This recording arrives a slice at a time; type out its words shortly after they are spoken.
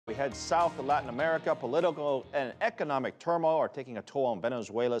head south to Latin America. Political and economic turmoil are taking a toll on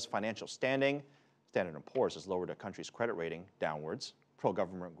Venezuela's financial standing. Standard & Poor's has lowered the country's credit rating downwards.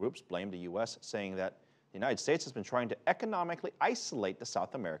 Pro-government groups blame the U.S., saying that the United States has been trying to economically isolate the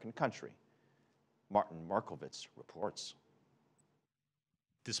South American country. Martin Markovits reports.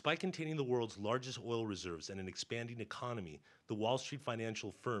 Despite containing the world's largest oil reserves and an expanding economy, the Wall Street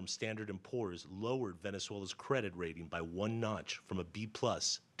financial firm Standard & Poor's lowered Venezuela's credit rating by one notch from a B+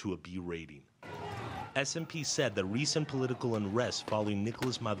 to a B rating. S&P said that recent political unrest following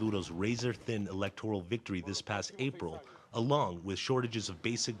Nicolas Maduro's razor-thin electoral victory this past April, along with shortages of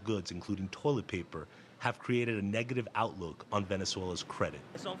basic goods including toilet paper, have created a negative outlook on Venezuela's credit.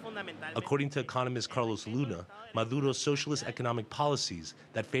 According to economist Carlos Luna, Maduro's socialist economic policies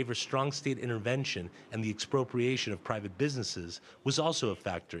that favor strong state intervention and the expropriation of private businesses was also a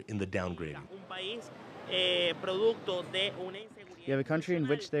factor in the downgrading. You have a country in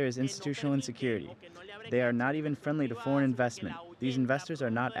which there is institutional insecurity. They are not even friendly to foreign investment. These investors are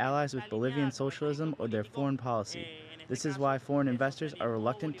not allies with Bolivian socialism or their foreign policy. This is why foreign investors are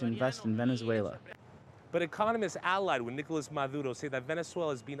reluctant to invest in Venezuela. But economists allied with Nicolas Maduro say that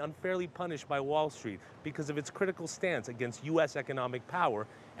Venezuela is being unfairly punished by Wall Street because of its critical stance against U.S. economic power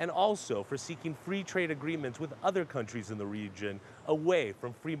and also for seeking free trade agreements with other countries in the region away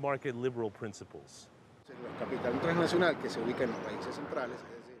from free market liberal principles.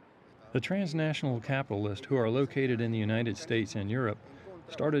 The transnational capitalists who are located in the United States and Europe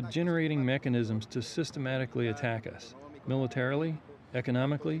started generating mechanisms to systematically attack us, militarily,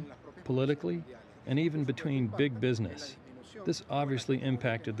 economically, politically, and even between big business. This obviously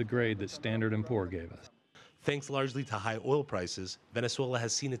impacted the grade that Standard & Poor gave us. Thanks largely to high oil prices, Venezuela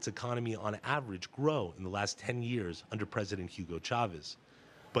has seen its economy on average grow in the last 10 years under President Hugo Chavez.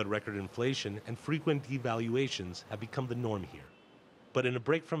 But record inflation and frequent devaluations have become the norm here. But in a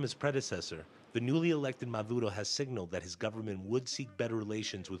break from his predecessor, the newly elected Maduro has signaled that his government would seek better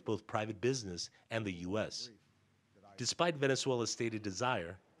relations with both private business and the U.S. Despite Venezuela's stated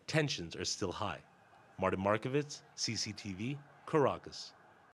desire, tensions are still high. Martin Markovits, CCTV, Caracas.